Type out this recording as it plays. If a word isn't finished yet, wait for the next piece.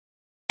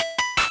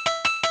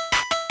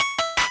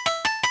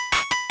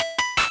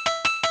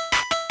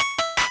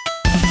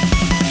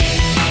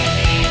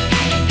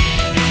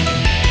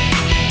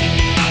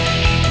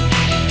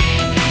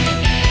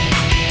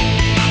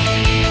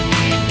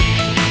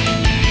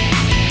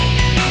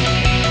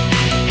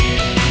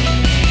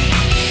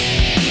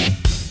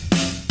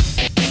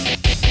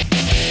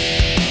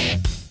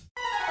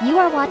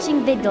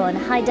watching VidGoal in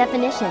high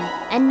definition.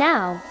 And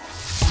now,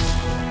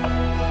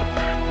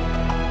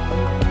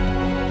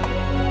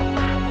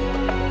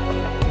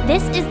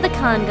 this is The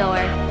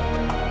Congoer.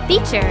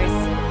 Features.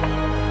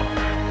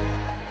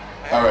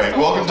 All right,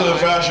 welcome to the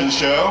fashion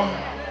show.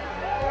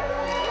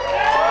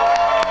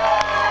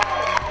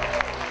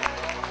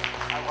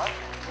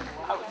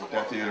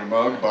 Death Theater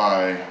mug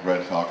by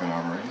Red Falcon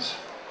Armories.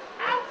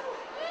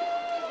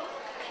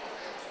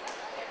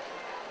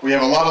 We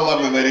have a lot of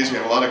lovely ladies, we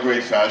have a lot of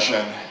great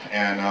fashion,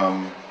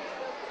 and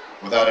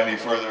without any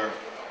further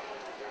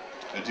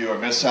ado or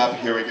mishap,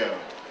 here we go.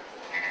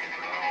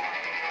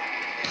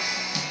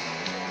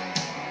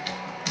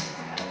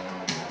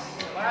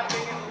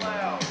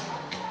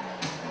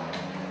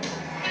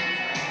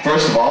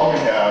 First of all, we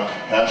have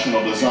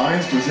Passional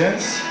Designs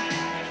presents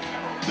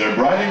their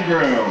bride and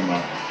groom.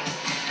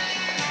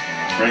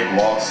 Frank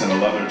walks in a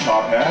leather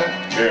top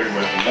hat, paired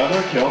with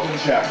leather kilt and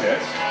jacket.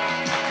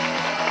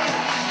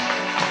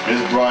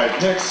 His bride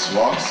Pix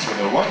walks with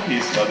a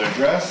one-piece leather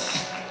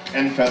dress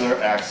and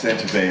feather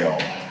accent veil.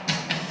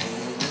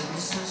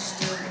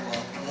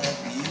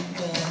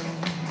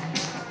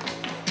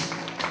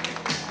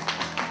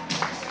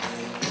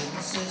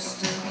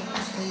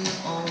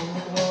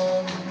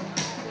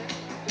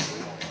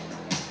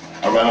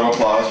 A round of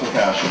applause for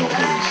Passional,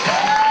 please.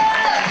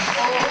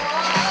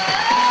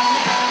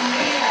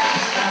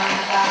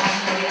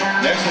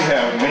 Next we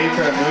have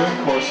Mayfair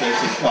Moon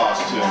corsets and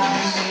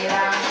costumes.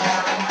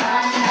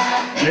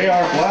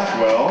 J.R.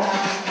 Blackwell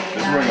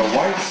is wearing a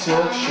white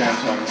silk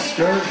shantung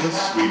skirt with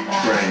sweet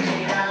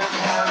train.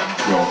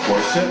 Girl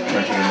corset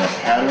printed in a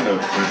pattern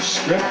of French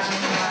script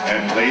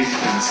and laced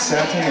in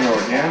satin and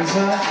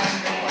organza.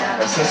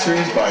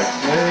 Accessories by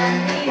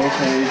Clay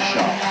Bouquet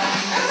Shop.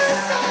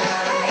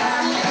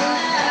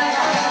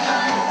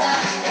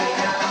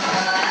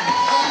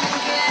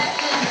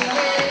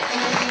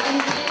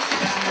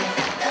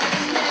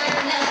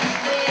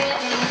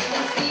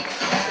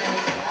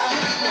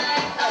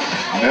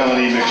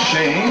 Melanie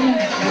McShane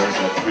wears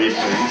a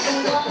three-piece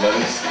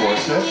lettuce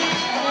corset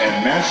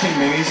and matching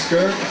mini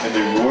skirt in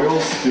the Royal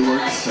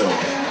Stuart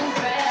silk.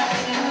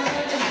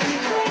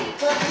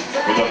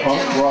 For the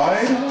punk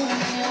bride,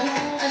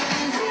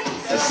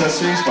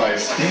 accessories by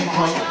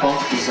Steampunk Funk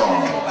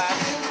Bazaar.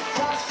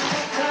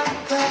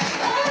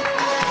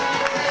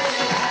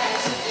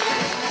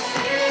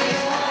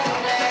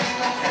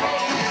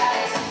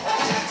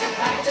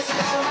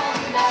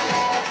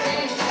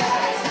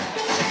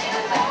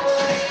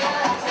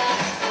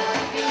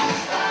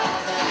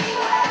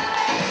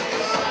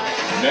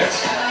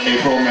 Next,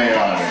 April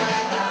May-I.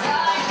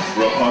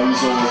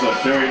 Rapunzel was a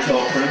fairy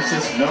tale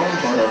princess known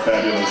for her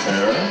fabulous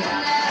hair.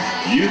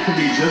 You could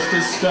be just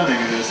as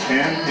stunning in this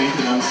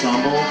hand-painted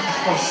ensemble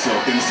of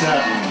silk and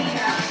satin,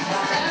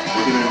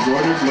 with an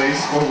embroidered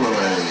lace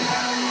overlay.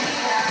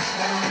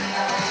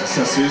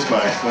 Accessories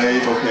by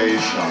Clay Bouquet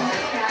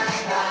Shop.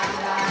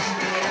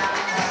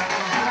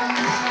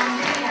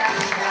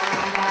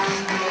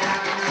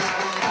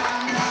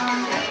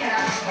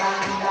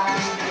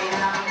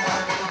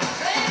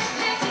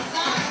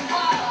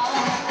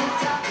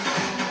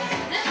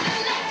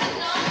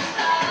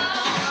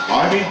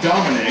 Ivy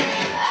Dominic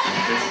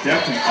is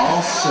decked in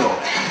all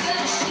silk,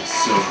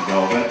 silk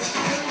velvet,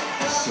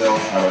 silk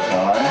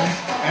tie,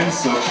 and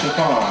silk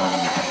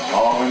chiffon,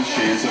 all in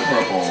shades of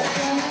purple.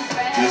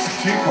 This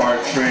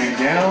two-part train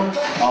gown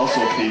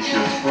also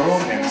features pearl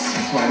and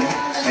sequin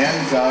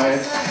and dyed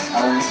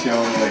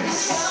Alençon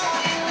lace.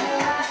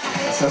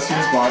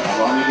 Accessories by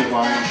Alani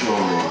Divine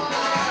Jewelry.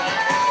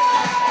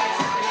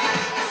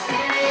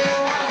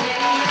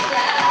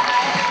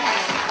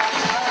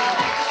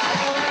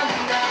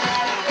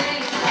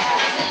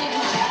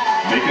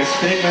 Make a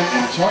statement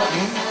in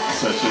tartan,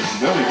 such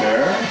as Lily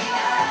Bear,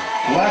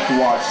 black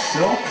watch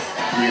silk,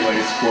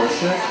 three-lace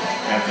corset,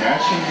 and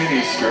matching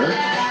mini skirt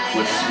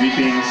with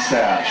sweeping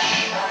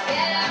sash.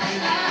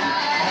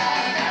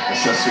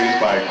 Accessories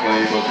by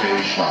Clay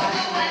Bouquet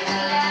Shop.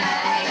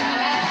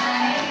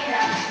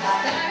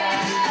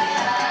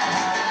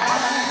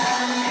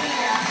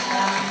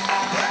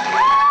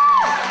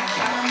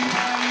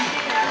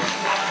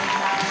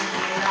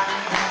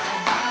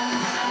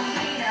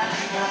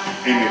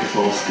 Amy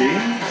Tucholsky,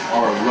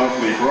 our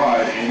lovely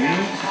bride Amy,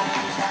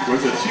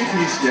 wears a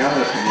two-piece gown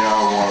of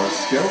Pignard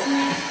silk,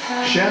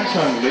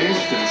 shantung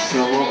laced in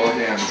silver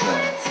organza.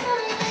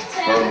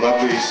 Her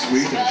lovely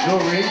suite of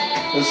jewelry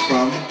is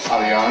from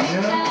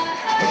Aliania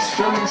of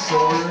sterling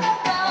silver,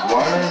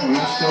 wire,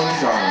 moonstone, and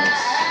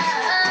garnets,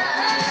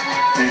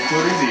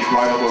 including the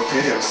bridal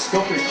bouquet of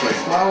sculpted clay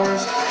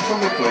flowers from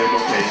the Clay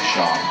Bouquet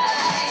Shop.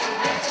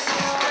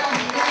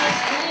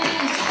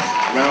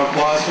 Round of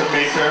applause for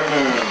Mayfair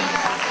Moon.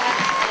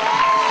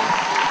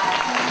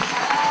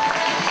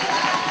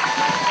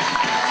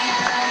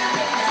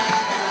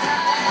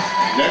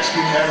 Next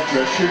we have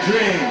Dress Your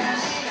Dreams.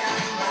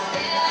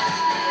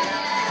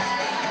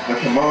 The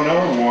kimono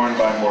worn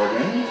by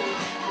Morgan.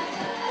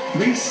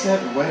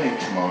 Three-set wedding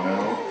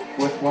kimono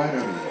with white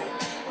ornament.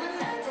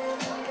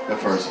 The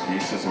first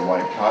piece is a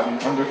white cotton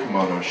under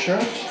kimono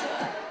shirt.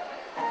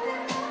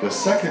 The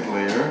second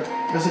layer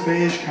is a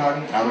beige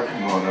cotton outer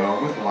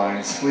kimono with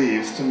lined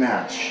sleeves to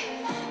match.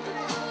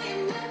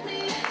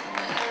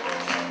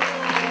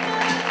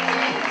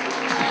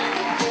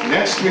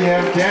 Next we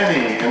have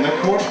Danny in the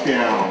court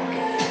gown.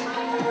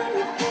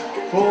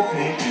 Full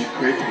pink and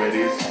crepe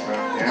ladies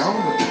gown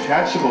with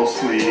detachable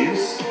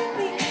sleeves,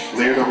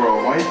 layered over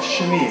a white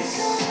chemise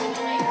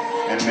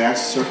and matched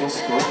circle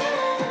skirt.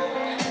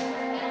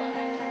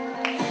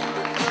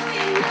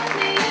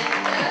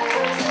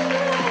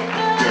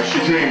 Dress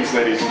your dreams,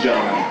 ladies and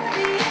gentlemen.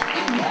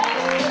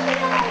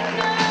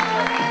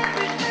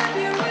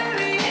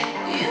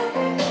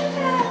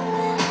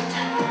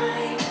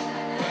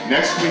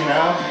 Next we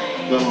have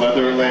the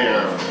leather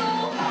layer.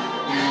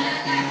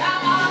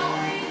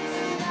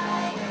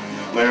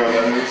 Layer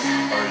leathers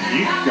are a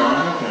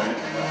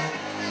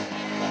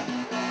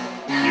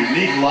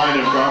unique line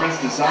of garments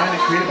designed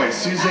and created by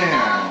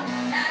Suzanne.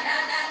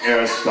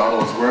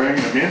 Aristotle is wearing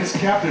the men's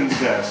captain's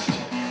vest,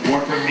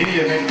 worn for any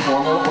event,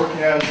 formal or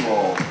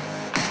casual.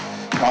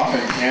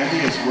 Coffin Candy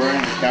is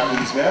wearing the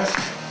captain's vest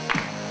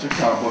to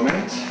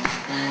complement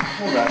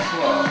the rat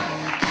club.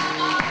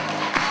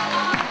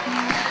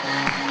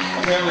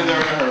 Apparently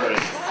they're in a hurry.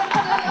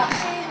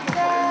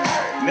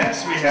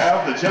 Next we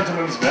have the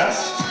gentleman's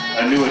vest,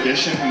 a new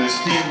addition from the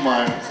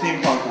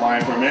steampunk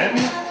line for men.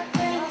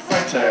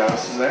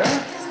 Teos is there.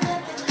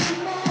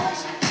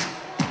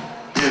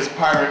 His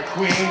pirate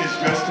queen is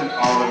dressed in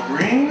olive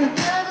green.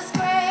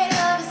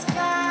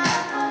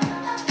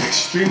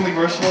 Extremely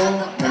versatile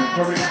and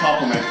perfect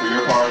complement for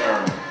your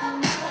partner.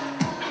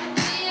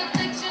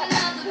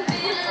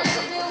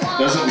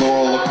 Doesn't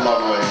Laurel look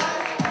lovely?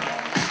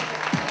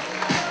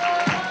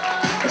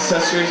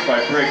 Accessories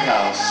by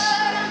Brighouse.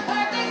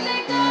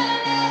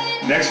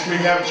 Next we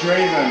have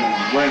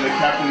Draven wearing the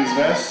captain's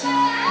vest,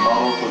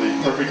 modeled for the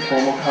perfect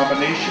formal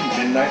combination,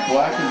 midnight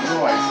black and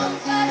blue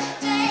accents.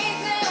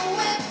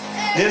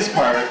 His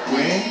pirate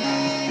queen,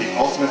 the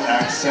ultimate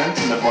accent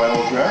in the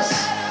bridal dress,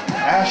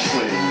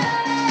 Ashley.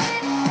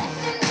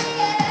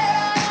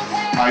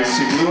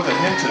 Icy blue with a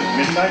hint of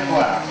midnight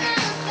black.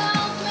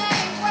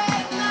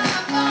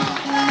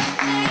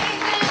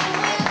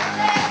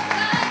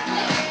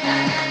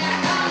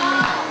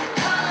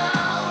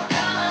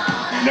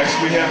 Next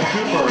we have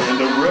Cooper in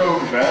the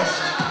rogue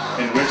vest,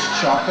 enriched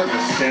chocolate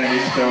with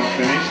sandy stone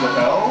finish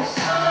lapels.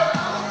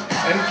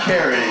 And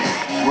Carrie,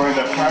 wearing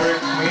the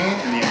pirate queen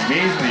in the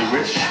amazingly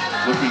rich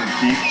looking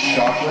deep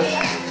chocolate,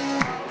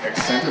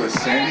 accented with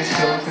sandy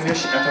stone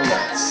finish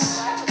epaulettes.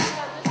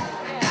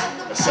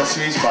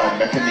 Accessories by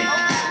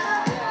Mechanique.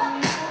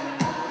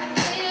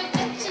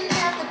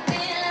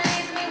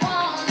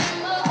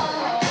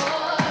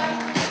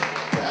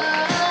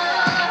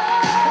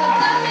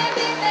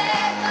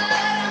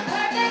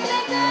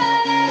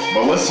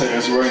 Melissa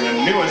is wearing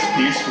the newest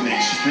piece from the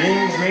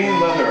extreme green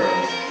leather,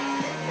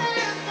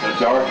 the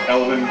Dark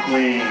Elven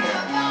Queen,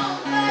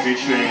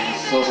 featuring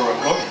silver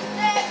hook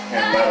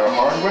and leather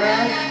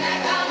hardware.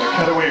 The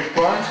cutaway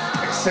front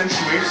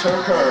accentuates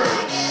her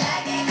curves.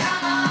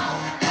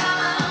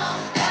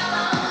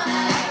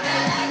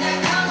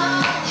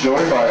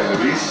 Joy by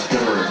Louise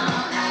Stibbard.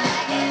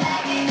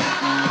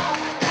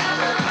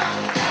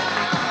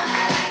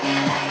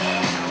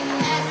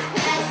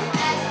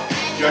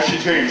 Dress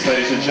your dreams,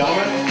 ladies and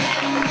gentlemen.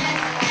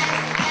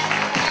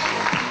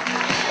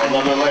 A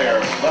leather layer,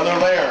 leather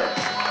layer.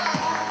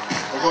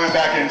 We're going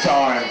back in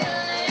time.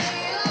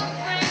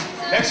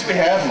 Next we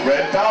have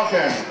Red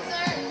Falcon.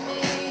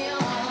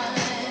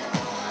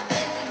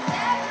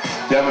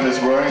 Devin is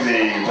wearing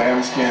the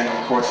lambskin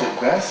corset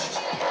vest,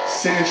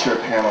 signature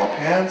panel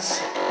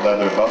pants,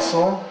 leather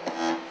bustle.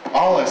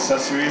 All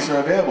accessories are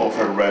available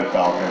for Red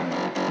Falcon.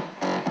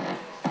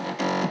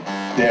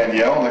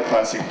 Danielle in the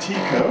classic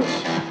tea-coat,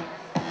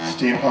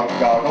 steampunk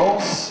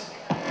goggles,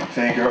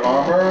 finger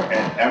armor,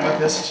 and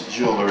amethyst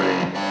jewelry.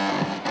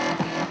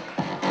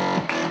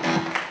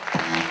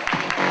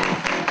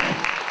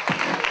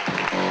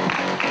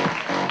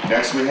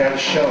 Next we have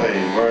Shelley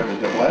wearing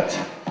the doublet,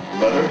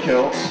 leather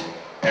kilt,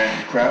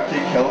 and crafty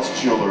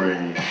Celts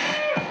jewelry.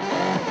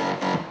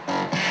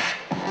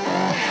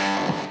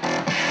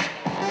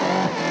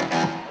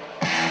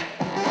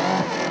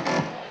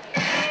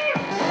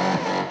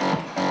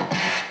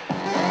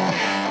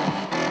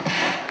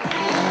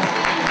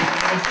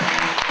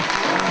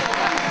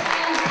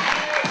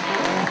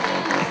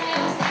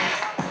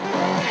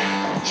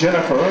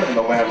 Jennifer in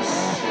the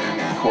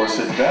lambskin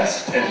corset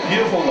vest and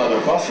beautiful leather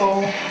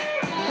bustle.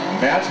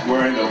 Matt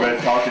wearing the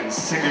Red Falcon's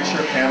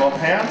signature panel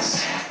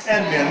pants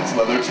and men's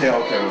leather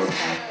tailcoat.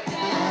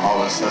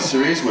 All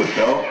accessories with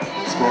belt,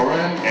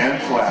 sporran,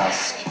 and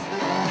flask.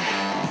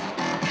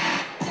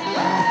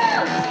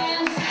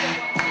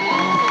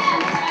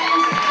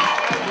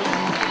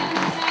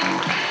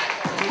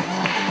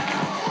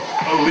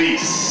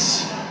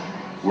 Elise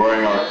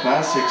wearing our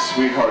classic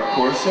sweetheart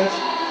corset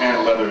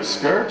and leather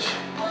skirt,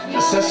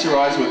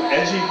 accessorized with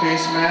edgy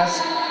face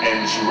mask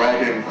and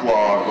dragon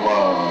claw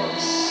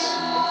gloves.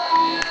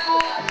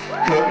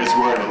 Cook is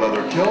wearing a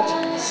leather kilt,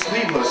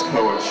 sleeveless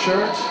co-ed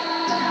shirt,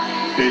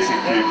 Basic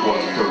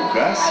 3/4 coat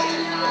vest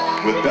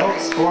with belt,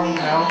 sporting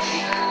pouch,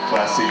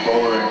 classic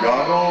bowler and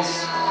goggles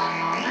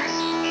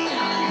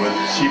with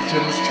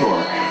Chieftain's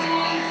torque.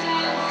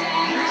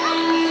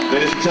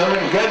 Ladies and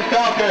gentlemen, Red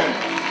Falcon.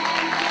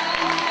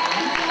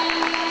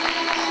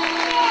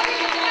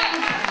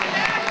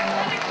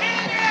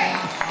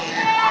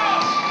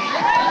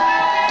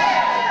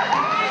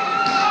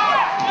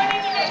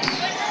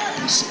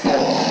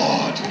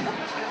 Sport.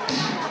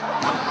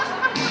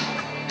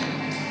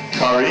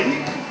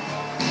 Kari.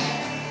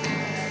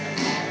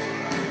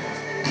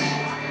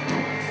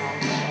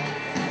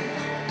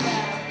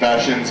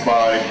 Fashions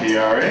by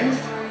Chiari.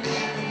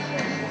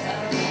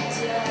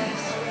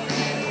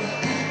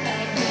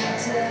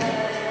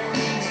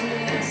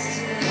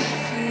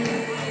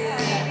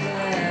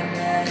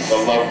 The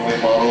lovely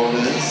model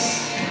is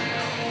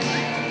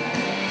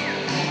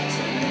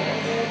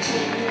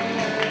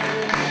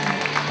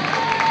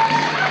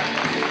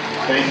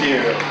thank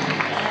you.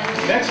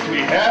 Next we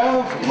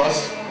have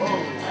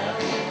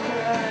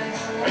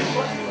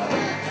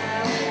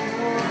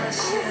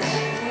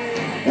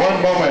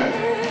one moment.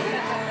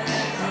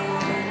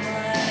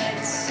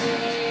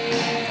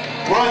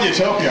 We're on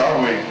Utopia,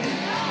 aren't we?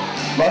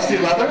 Lusty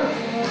Leather?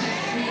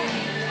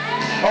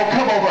 Oh,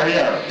 come over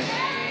here.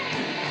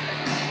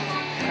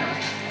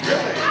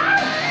 Really?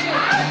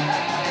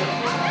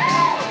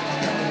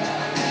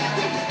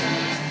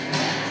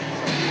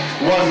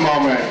 One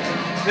moment.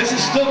 This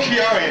is still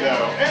Chiari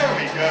though. There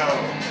we go.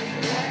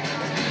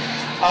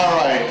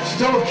 Alright,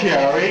 still with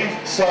Chiari.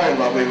 Sorry,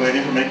 lovely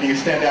lady, for making you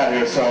stand out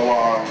here so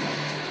long.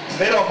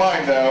 They don't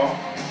mind though.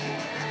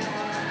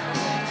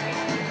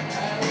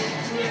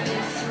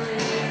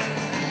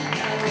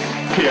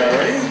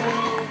 Chiari.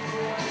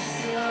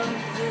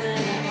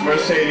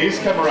 Mercedes,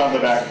 come around the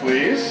back,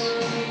 please.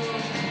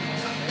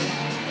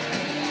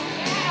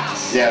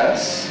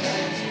 Yes.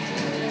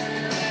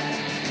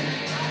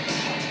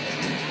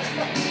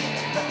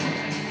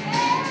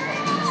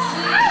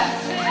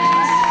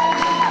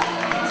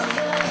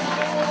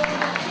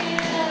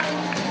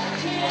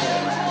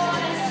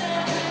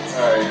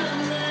 Alright.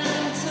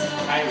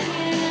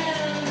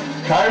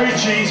 Kyrie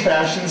G's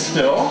fashion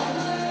still.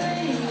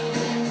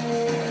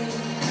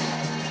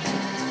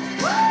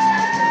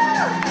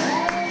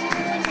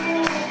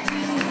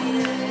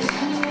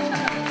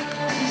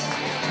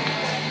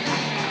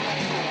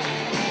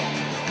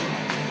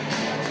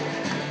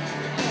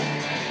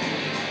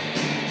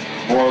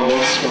 More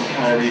looks from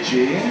Kyrie G.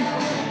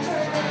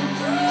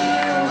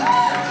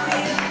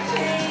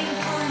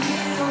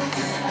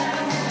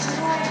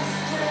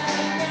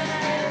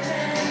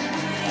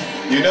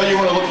 You know you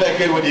want to look that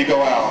good when you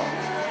go out.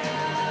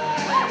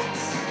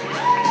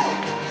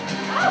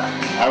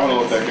 I want to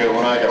look that good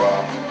when I go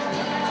out.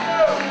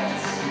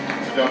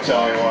 But don't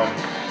tell anyone.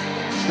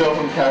 Still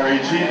from Kyrie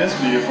G, this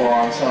beautiful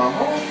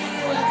ensemble.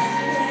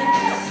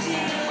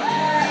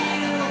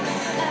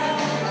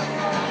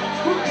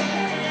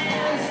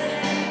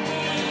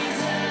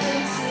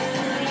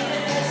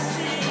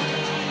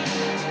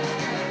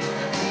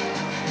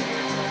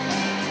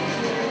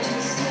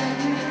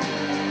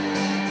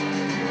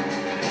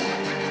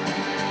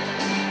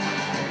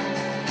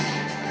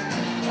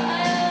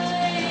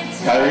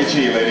 Kyrie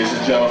G, ladies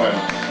and gentlemen.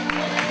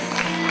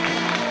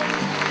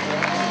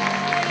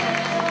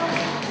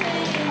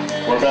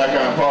 We're back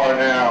on par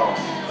now.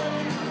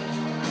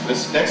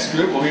 This next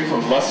group will be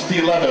from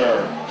Lusty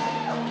Leather.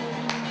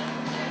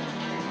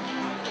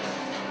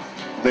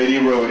 Lady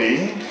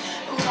Rhodey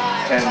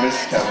and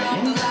Miss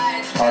Kelly.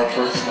 Our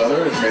first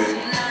leather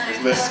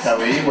is Miss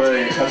Kelly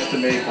wearing a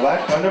custom-made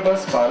black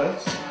underbust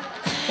bodice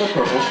with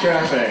purple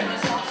strapping.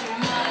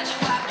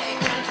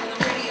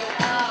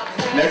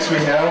 Next we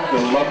have the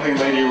lovely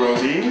Lady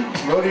Rhodey.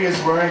 Rhodey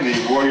is wearing the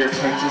Warrior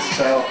Princess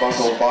style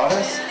buckle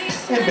bodice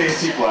in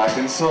basic black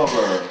and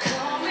silver,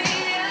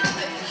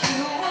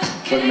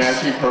 with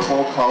matching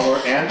purple collar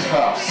and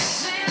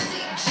cuffs.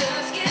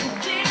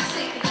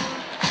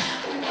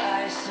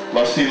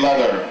 Lusty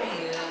Leather.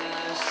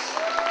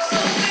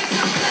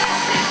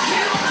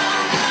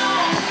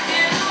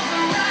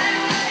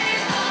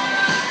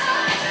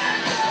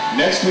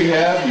 Next we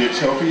have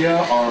Utopia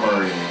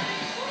Armory.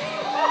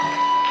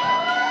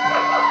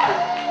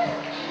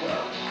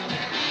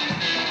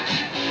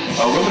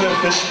 Aluminum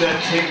fishnet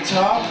tank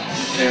top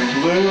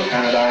and blue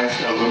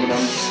anodized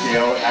aluminum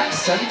scale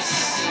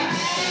accents.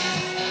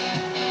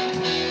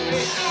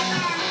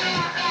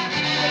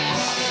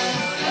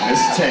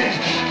 Miss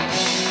Tank.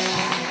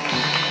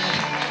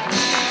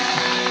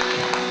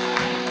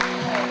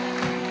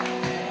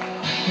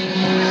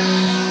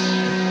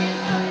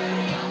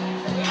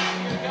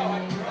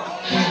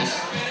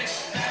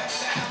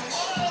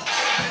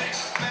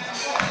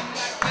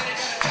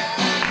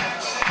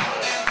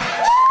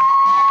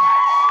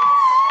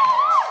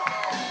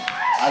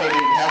 I don't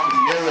even have to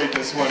narrate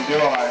this one, do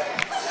I?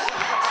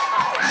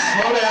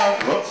 Slow down.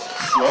 Whoops.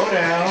 Slow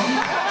down.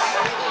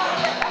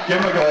 Give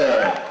him a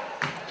glare.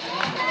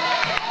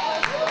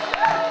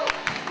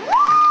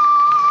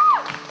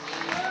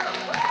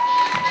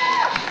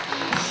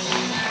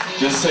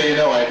 Just so you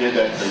know, I did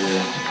that for you.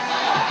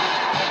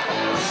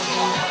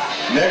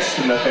 Next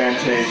in the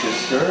Fantasia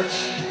skirt,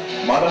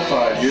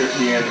 modified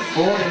European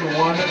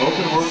 4-in-1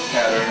 openwork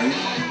pattern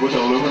with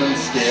aluminum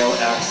scale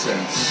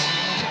accents.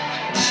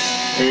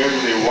 Paired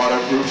with a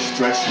waterproof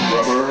stretched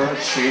rubber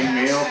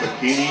chainmail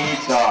bikini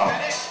top.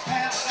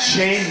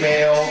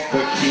 Chainmail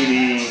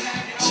bikini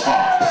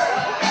top.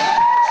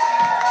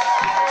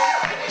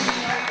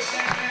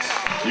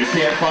 You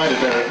can't find a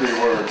better 3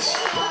 words.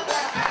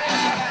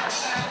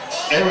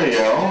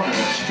 Ariel in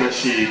a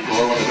stretchy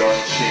glow-in-the-dark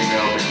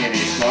chainmail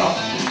bikini top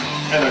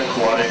and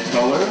aquatic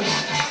colors.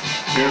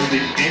 Here's the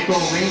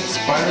ankle-length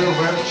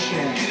spiderweb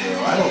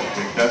chainmail. I don't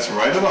think that's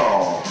right at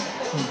all.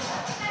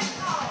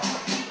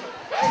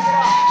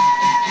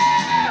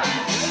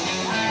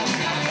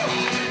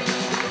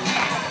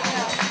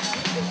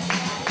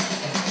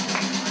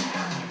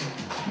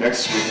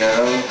 Next we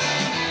have,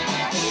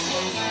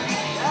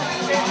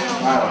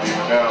 I don't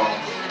even know.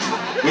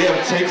 We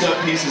have taped up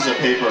pieces of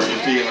paper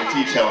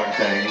detailing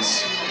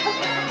things.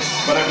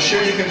 But I'm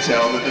sure you can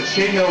tell that the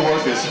chainmail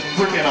work is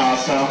freaking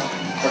awesome.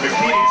 Her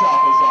bikini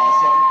top is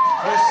awesome.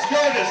 Her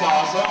skirt is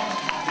awesome.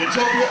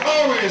 Utopia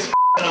O-ring is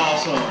f***ing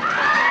awesome.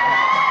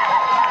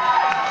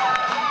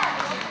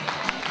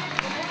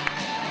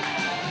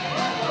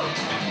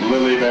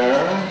 Lily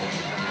Bear.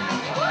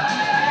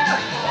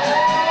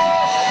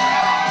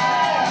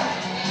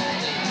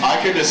 I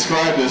could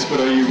describe this, but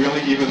are you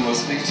really even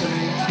listening to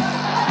me?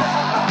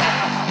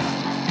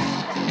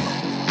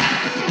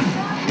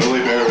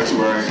 Lily Bear is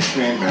wearing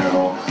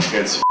chainmail.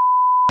 It's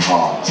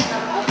hot.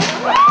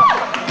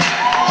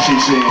 She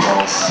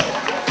jingles.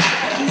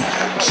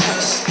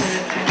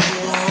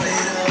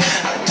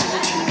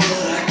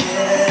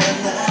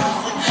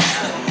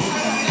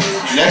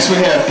 Next we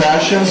have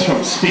fashions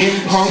from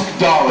Steampunk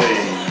Dolly.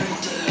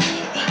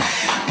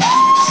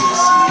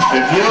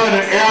 If you're in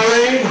an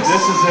earring,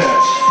 this is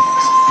it.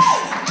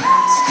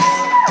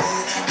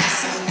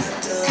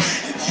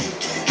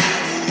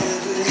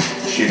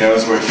 She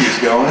knows where she's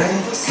going.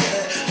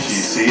 She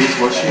sees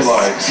what she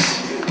likes.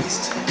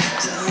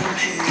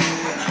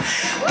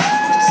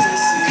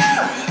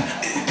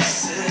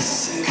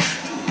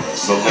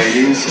 The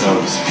ladies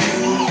of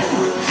Steampunk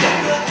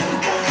Dolly.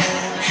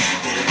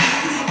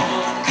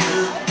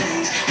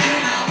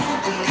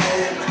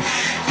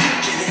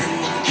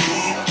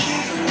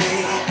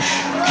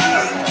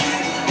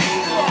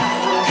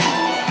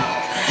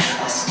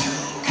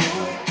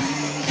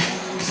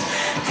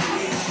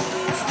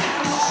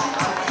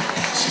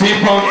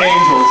 Steampunk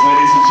Angels,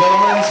 ladies and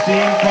gentlemen,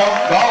 Steampunk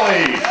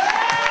Dolly.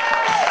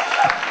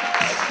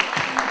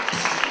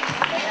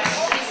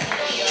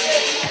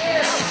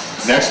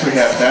 Next we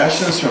have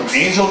fashions from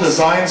Angel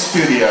Design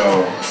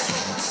Studio.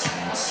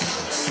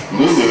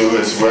 Lulu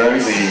is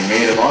wearing the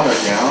maid of honor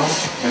gown,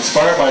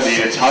 inspired by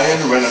the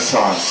Italian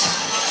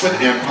Renaissance, with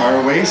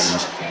empire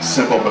waist,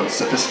 simple but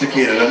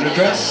sophisticated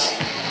underdress.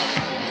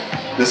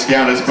 This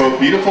gown is both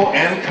beautiful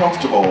and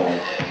comfortable.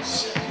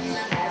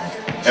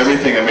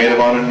 Everything a maid of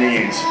honor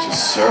needs to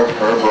serve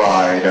her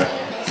bride.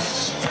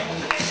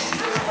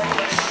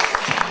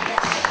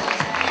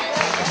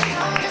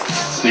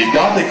 The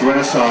Gothic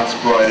Renaissance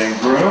bride and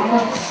groom,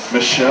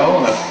 Michelle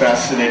in a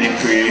fascinating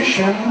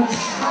creation.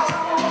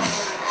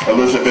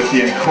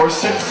 Elizabethan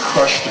corset,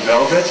 crushed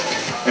velvet,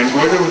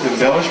 embroidered with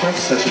embellishments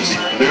such as the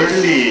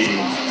fleur-de-lis.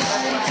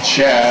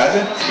 Chad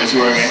is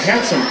wearing a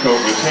handsome coat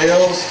with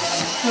tails,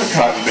 a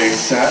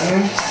cotton-based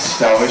satin,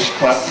 stylish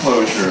clap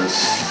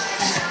closures.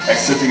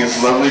 Accenting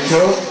his lovely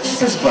coat,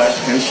 his black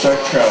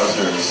pinstripe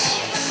trousers.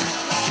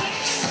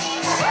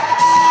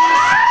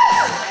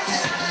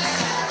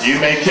 You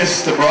may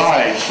kiss the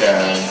bride,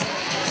 Chad.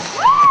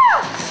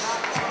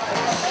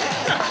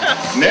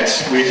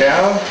 Next, we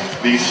have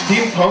the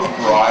Steampunk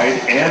Bride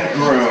and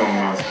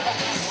Groom.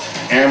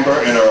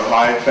 Amber in her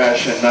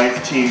high-fashion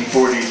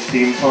 1940s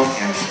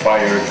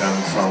steampunk-inspired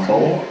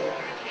ensemble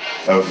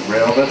of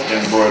velvet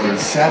embroidered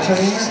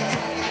satin,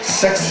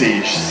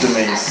 sexy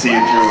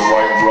semi-see-through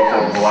white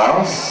ruffled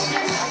blouse.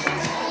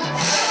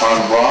 On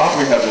Rob,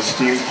 we have the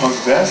steampunk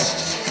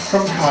vest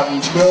from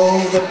cotton twill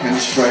with a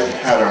pinstripe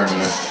pattern.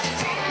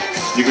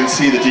 You can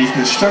see the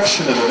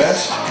deconstruction of the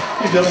vest,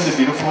 revealing the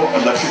beautiful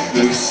electric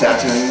blue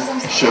satin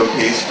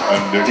showcased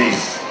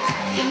underneath.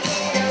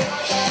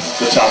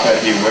 The top hat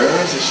he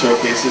wears, it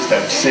showcases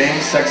that same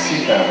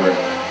sexy fabric.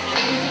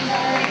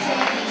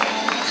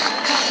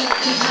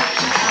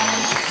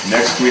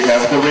 Next we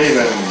have the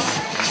Raven.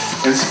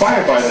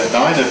 Inspired by the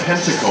Nine of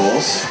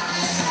Pentacles,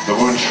 the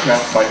woman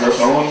trapped by her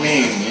own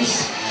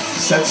means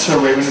sets her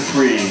raven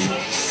free.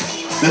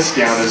 This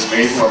gown is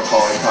made from a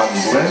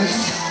polycotton blend,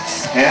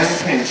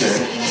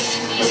 hand-painted.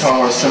 The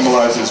collar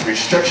symbolizes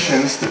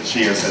restrictions that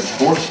she has had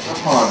forced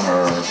upon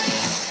her.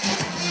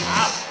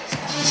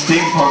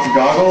 Steampunk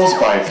goggles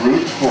by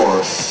Brute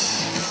Force.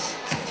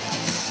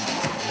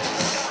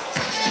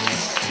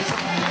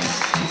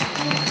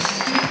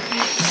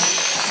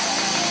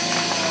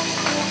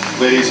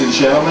 Ladies and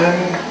gentlemen,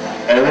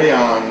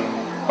 Ariane,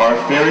 our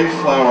fairy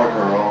flower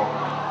girl,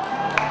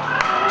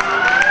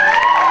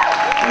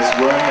 is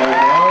wearing a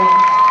gown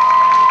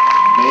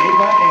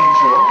by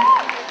Angel.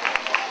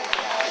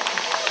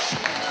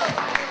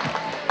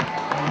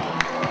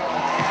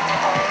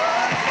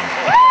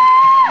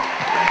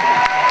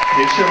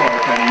 Hit your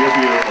mark, honey, you're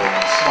beautiful.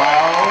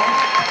 Smile.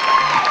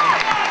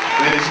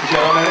 Ladies and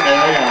gentlemen,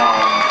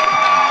 Ariane.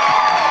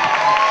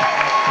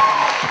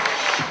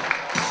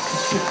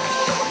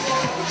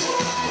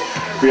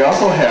 We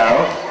also have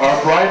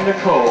our bride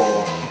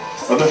Nicole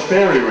of the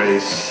fairy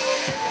race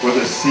with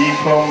a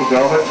seafoam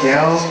velvet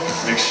gown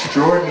and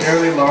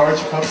extraordinarily large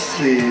puff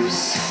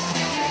sleeves.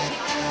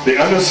 The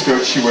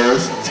underskirt she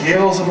wears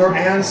tales of her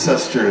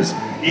ancestors,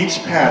 each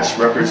patch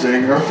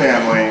representing her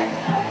family.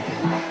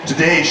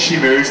 Today she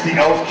marries the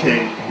Elf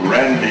King,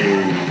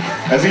 Randy,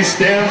 as he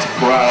stands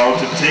proud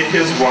to take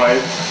his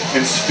wife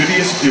in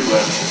studious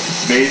doublet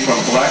made from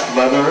black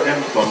leather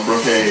and plum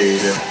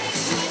brocade.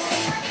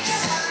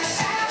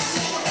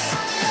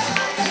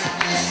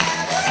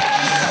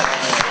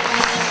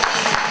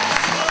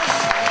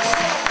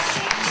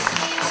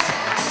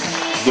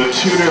 The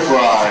Tudor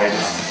Bride.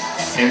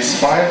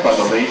 Inspired by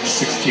the late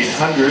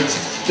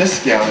 1600s,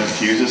 this gown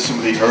infuses some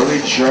of the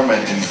early German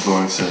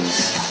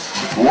influences.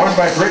 Worn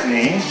by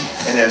Brittany,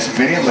 it has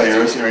many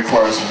layers and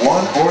requires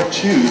 1 or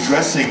 2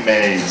 dressing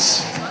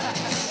maids.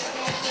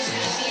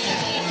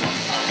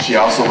 She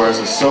also wears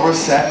a silver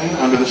satin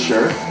under the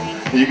shirt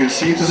that you can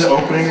see through the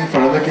opening in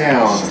front of the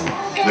gown.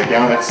 The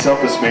gown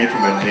itself is made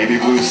from a navy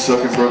blue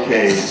silk and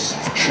brocade,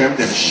 trimmed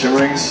in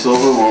shimmering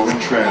silver woven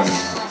trim.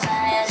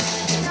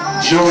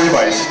 Jewelry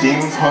by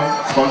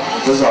Steampunk Funk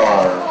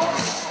Bazaar.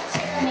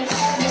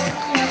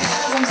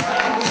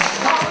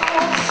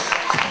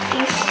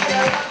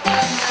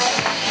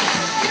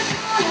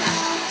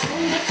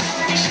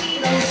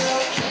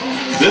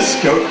 This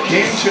coat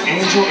came to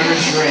Angel in a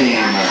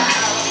dream.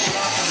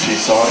 She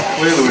saw it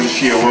clearly when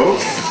she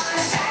awoke.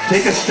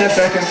 Take a step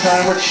back in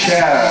time with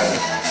Chad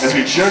as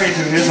we journey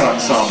through his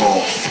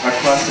ensemble, a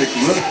classic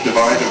look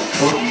divided of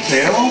coat and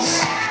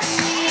tails,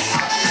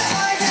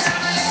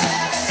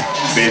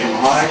 made from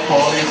high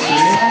quality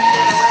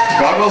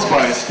studio, goggles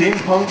by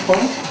Steampunk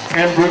Funk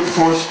and Brute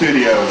Force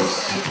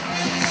Studios.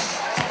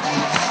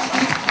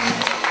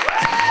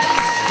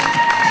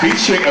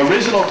 Featuring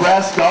original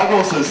brass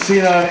goggles as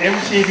seen on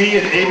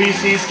MTV and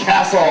ABC's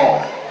Castle.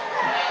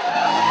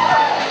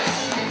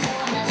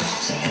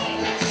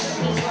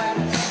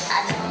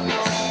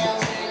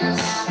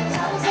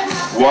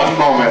 One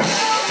moment.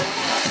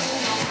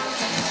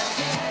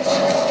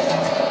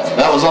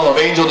 That was all of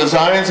Angel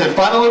Designs, and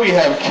finally we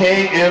have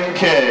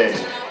KMK.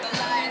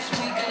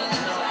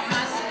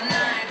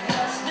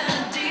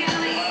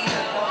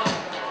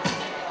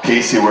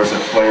 Casey wears a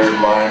flared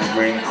lime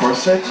green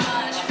corset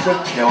with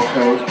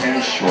tailcoat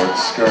and short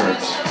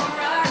skirt.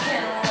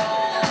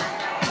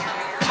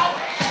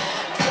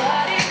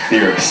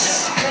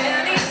 Fierce.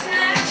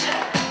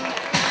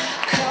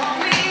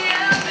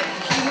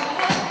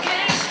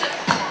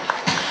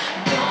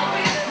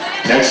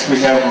 Next we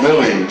have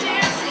Lily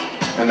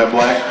in the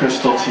black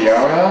crystal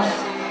tiara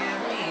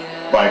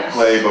by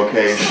Clay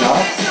Bouquet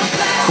Shop,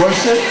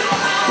 corset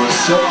with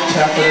silk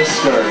taffeta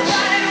skirt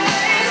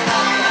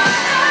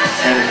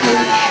and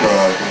hooded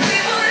shrug.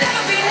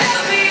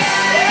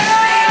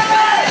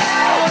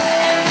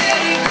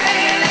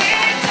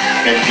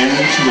 And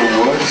into the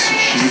woods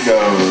she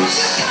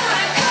goes.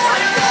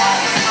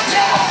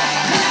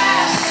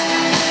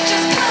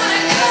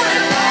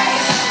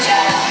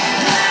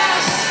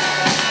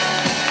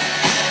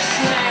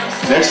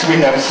 Next we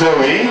have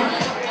Zoe.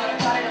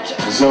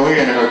 Zoe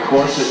in her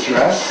corset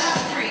dress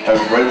of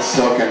red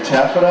silk and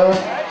taffeta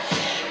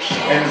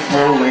and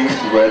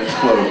full-length red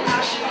cloak.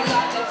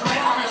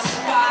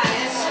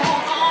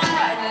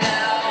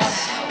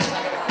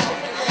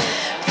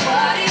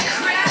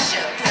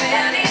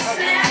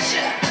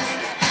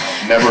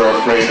 Never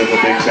afraid of the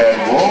big bad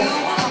wolf,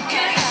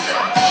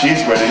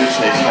 she's ready to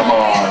take him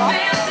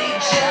on.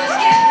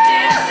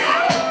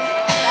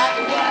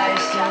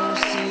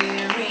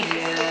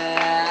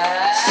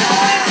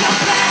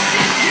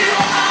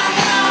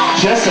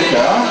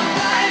 Jessica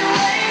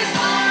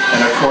in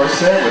a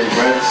corset with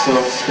red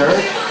silk skirt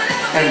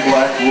and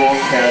black wool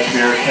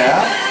cashmere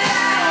cap.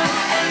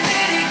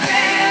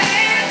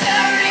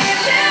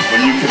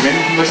 When you come in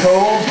from the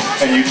cold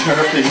and you turn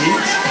up the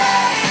heat,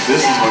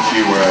 this is what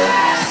you wear.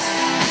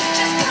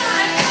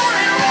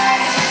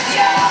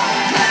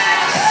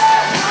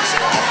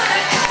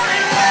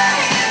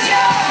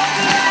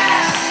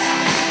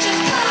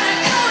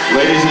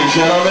 Ladies and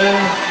gentlemen,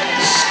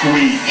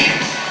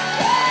 Squeak.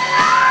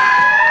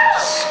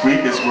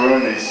 Squeak is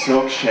wearing a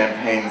silk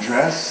champagne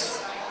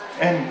dress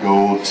and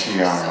gold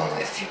tiara.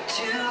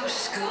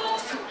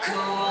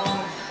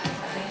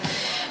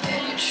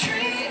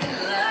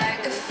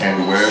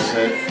 And wears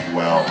it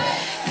well.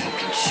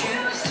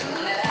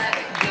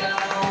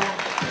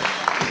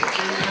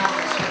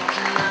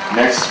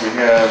 Next we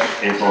have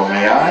April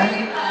May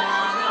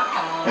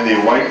I in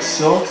the white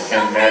silk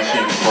and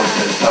matching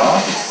corset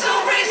top.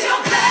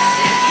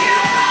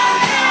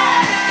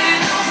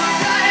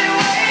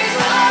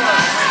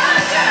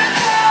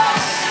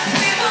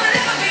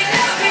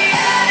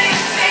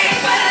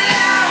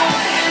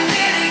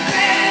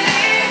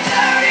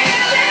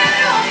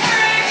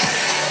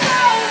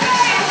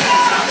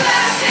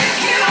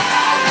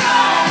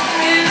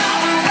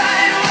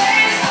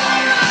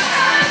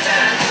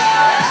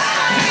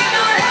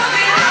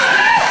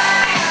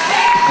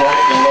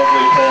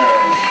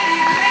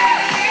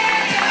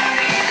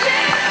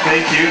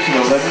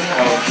 Lynn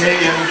of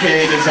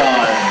KMK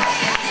Design.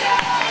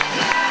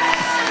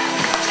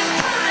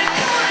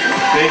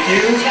 Thank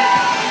you.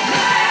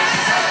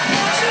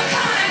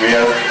 We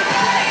have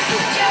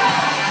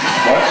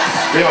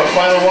a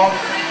final walk.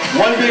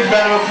 One big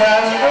round of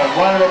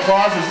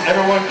applause as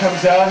everyone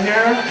comes out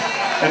here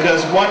and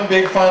does one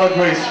big final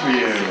grace for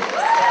you.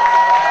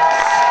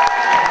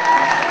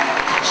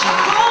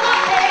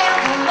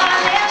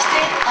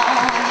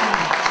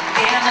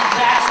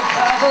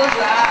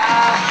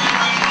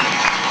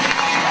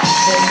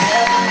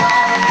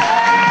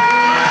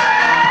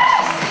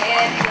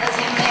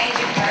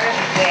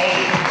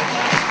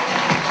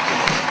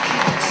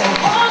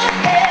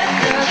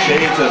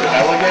 Shades of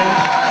elegant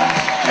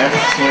and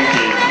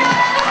slinky.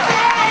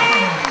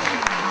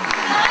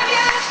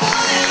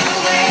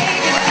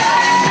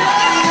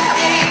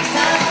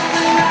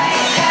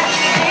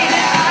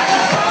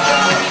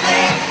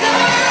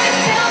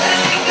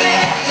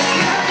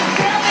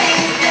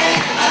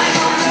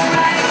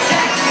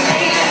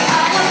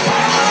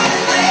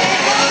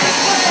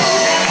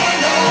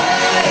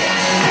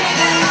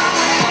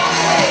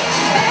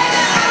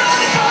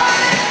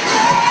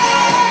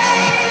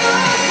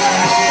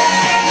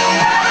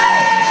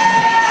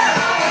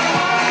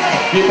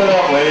 Keep it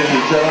up, ladies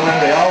and gentlemen.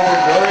 They all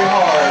work very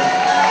hard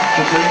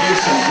to bring you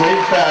some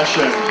great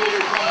fashion.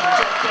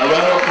 A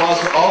round of applause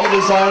for all the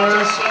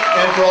designers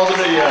and for all of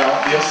the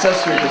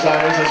accessory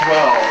designers as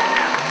well.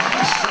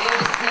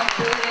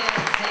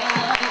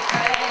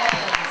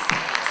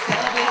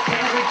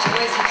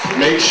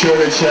 Make sure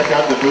to check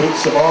out the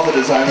booths of all the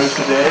designers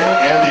today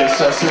and the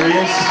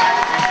accessories.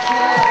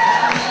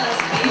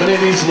 Many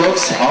of these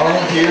looks are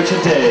here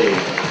today.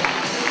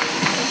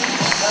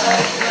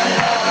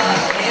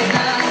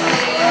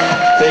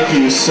 Thank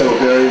you so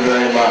very,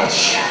 very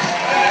much.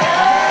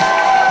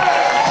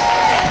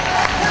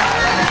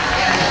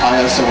 I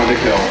have somewhere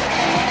to go.